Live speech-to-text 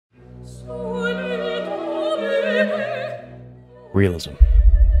Realism.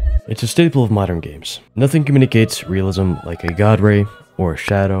 It's a staple of modern games. Nothing communicates realism like a god ray, or a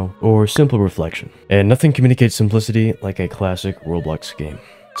shadow, or simple reflection. And nothing communicates simplicity like a classic Roblox game.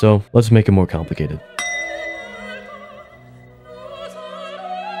 So, let's make it more complicated.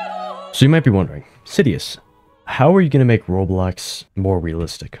 So you might be wondering, Cityous, how are you going to make Roblox more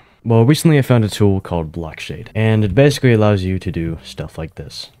realistic? Well, recently I found a tool called Block Shade, and it basically allows you to do stuff like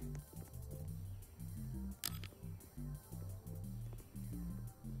this.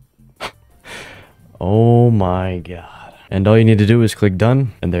 Oh my god. And all you need to do is click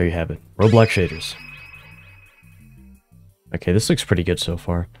done, and there you have it. Roblox shaders. Okay, this looks pretty good so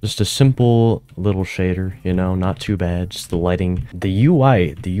far. Just a simple little shader, you know, not too bad. Just the lighting. The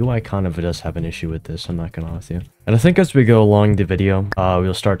UI kind of does have an issue with this, I'm not gonna lie with you. And I think as we go along the video,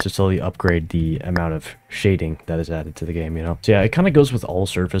 we'll start to slowly upgrade the amount of shading that is added to the game, you know? So yeah, it kind of goes with all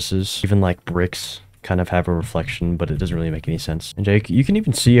surfaces, even like bricks kind of have a reflection, but it doesn't really make any sense. And Jake, you can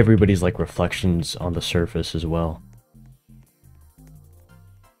even see everybody's like reflections on the surface as well.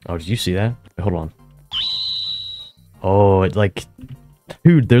 Oh, did you see that? Wait, hold on. Oh, it like,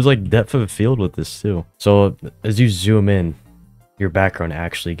 dude, there's like depth of field with this too. So as you zoom in, your background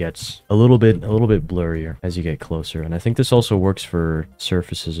actually gets a little bit blurrier as you get closer. And I think this also works for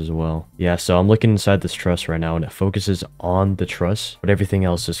surfaces as well. Yeah, so I'm looking inside this truss right now and it focuses on the truss, but everything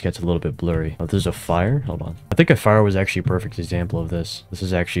else just gets a little bit blurry. Oh, there's a fire. Hold on. I think a fire was actually a perfect example of this. This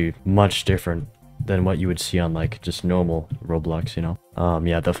is actually much different than what you would see on like just normal Roblox, you know?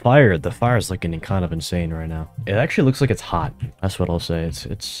 Yeah, the fire is looking kind of insane right now. It actually looks like it's hot. That's what I'll say.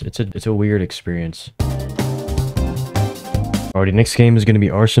 It's a weird experience. Alrighty, next game is going to be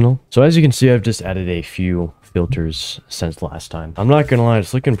Arsenal. So as you can see, I've just added a few filters since last time. I'm not gonna lie,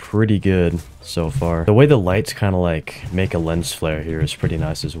 it's looking pretty good so far. The way the lights kind of like make a lens flare here is pretty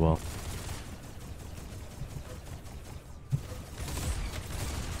nice as well.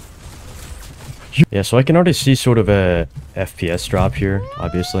 Yeah, so I can already see sort of a FPS drop here,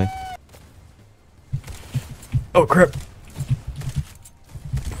 obviously. Oh, crap.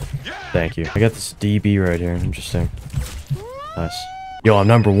 Thank you. I got this DB right here. Interesting. Nice. Yo, I'm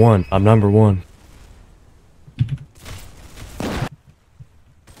number one. I'm number one.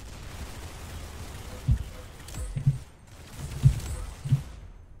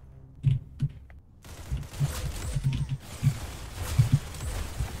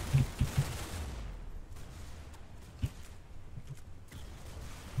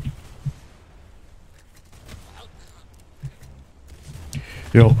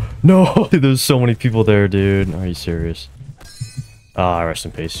 Yo, no! There's so many people there, dude. Are you serious? Ah, rest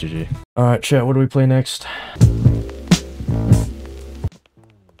in peace, GG. Alright, chat, what do we play next?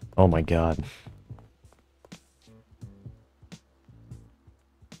 Oh my god.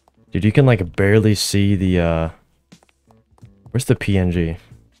 Dude, you can like barely see the, where's the PNG?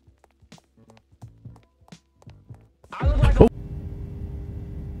 Oh.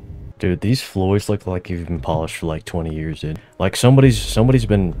 Dude, these floors look like you've been polished for like 20 years, dude. Like somebody's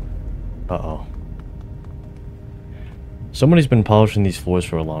been... Uh-oh. Somebody's been polishing these floors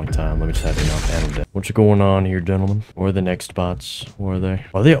for a long time. Let me just have you know, panel down. What's going on here, gentlemen? Where are the next bots? Where are they?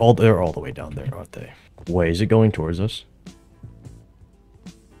 Are they all... They're all the way down there, aren't they? Wait, is it going towards us?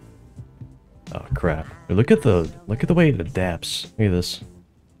 Oh, crap. Dude, look at the way it adapts. Look at this.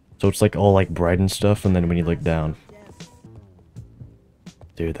 So it's like all like bright and stuff, and then when you look down...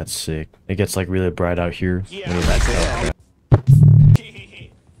 Dude, that's sick. It gets like really bright out here. Yeah, that's it.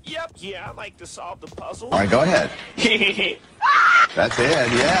 Yep, yeah, I like to solve the puzzle. Alright, go ahead. That's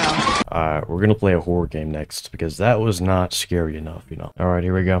it, yeah. Alright, we're gonna play a horror game next, because that was not scary enough, you know. Alright,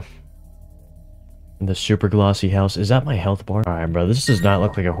 here we go. In the super glossy house. Is that my health bar? Alright, bro, this does not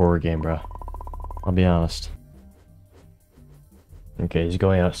look like a horror game, bro. I'll be honest. Okay, he's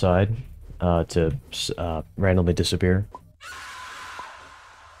going outside to randomly disappear.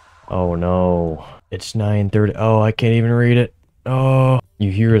 Oh no. It's 9:30. Oh, I can't even read it. Oh.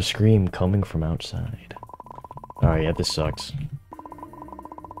 You hear a scream coming from outside. Alright, yeah, this sucks.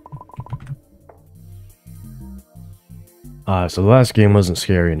 So the last game wasn't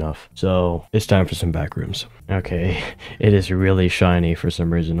scary enough. So, it's time for some back rooms. Okay, it is really shiny for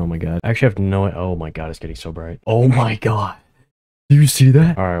some reason. Oh my god. I actually have no... Oh my god, it's getting so bright. Oh my god. Do you see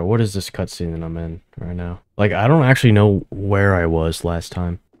that? Alright, what is this cutscene that I'm in right now? Like, I don't actually know where I was last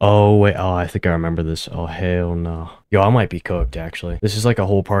time. Oh, wait. Oh, I think I remember this. Oh, hell no. Yo, I might be cooked, actually. This is like a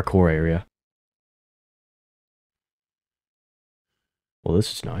whole parkour area. Well,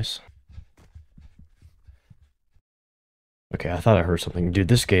 this is nice. Okay, I thought I heard something. Dude,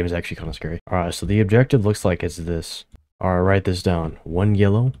 this game is actually kind of scary. Alright, so the objective looks like it's this. Alright, write this down. 1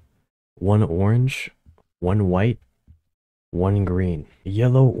 yellow, 1 orange, 1 white, One green.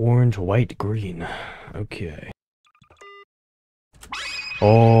 Yellow, orange, white, green. Okay.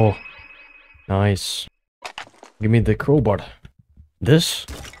 Oh, nice. Give me the crowbar. This?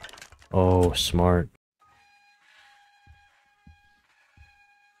 Oh, smart.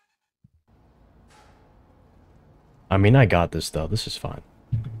 I mean, I got this though. This is fine.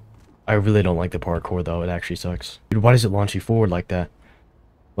 I really don't like the parkour though. It actually sucks. Dude, why does it launch you forward like that?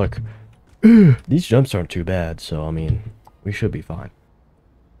 Look. These jumps aren't too bad, so I mean, we should be fine.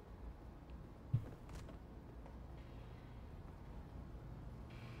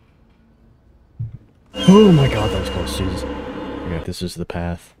 Oh my god, that was close, Jesus. Okay, this is the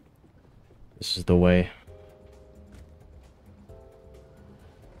path. This is the way.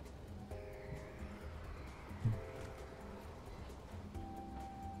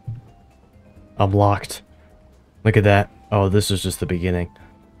 I'm locked. Look at that. Oh, this is just the beginning.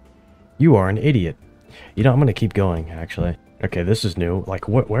 You are an idiot. You know, I'm gonna keep going, actually. Okay, this is new. Like,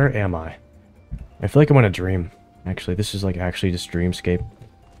 where am I? I feel like I'm in a dream. Actually, this is like actually just dreamscape.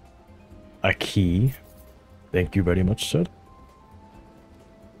 A key. Thank you very much, sir.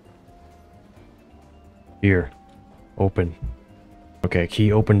 Here. Open. Okay,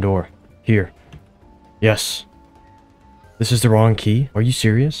 key, open door. Here. Yes. This is the wrong key? Are you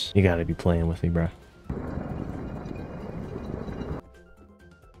serious? You gotta be playing with me, bro.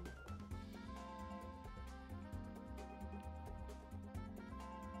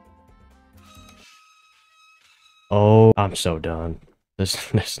 Oh, I'm so done.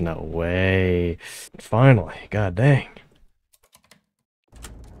 There's no way. Finally, god dang.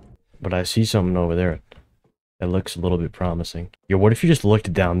 But I see something over there that looks a little bit promising. Yo, what if you just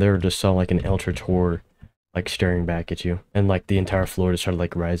looked down there and just saw like an Eldritch Horror like staring back at you, and like the entire floor just started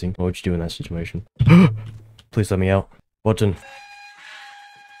like rising? What would you do in that situation? Please let me out. Button.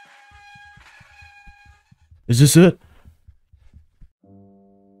 Is this it?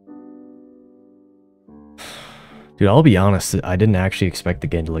 Dude, I'll be honest, I didn't actually expect the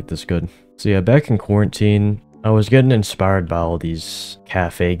game to look this good. So yeah, back in quarantine, I was getting inspired by all these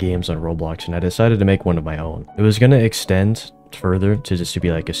cafe games on Roblox, and I decided to make one of my own. It was gonna extend further to just to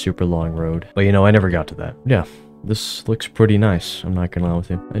be like a super long road, but you know, I never got to that. Yeah, this looks pretty nice, I'm not gonna lie with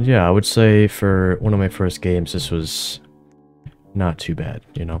you. And yeah, I would say for one of my first games, this was not too bad,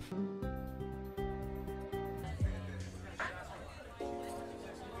 you know?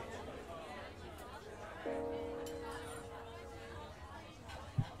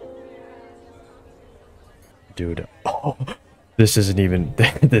 Dude, oh, this isn't even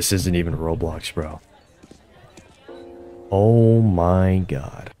this isn't even Roblox, bro. Oh my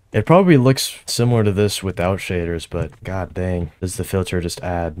god. It probably looks similar to this without shaders, but god dang, does the filter just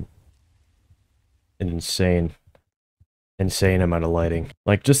add an insane amount of lighting.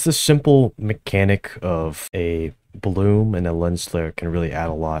 Like, just the simple mechanic of a bloom and a lens flare can really add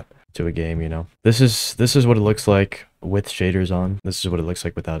a lot to a game, you know? This is what it looks like with shaders on. This is what it looks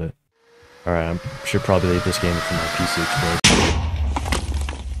like without it. Alright, I should probably leave this game for my PC explosion.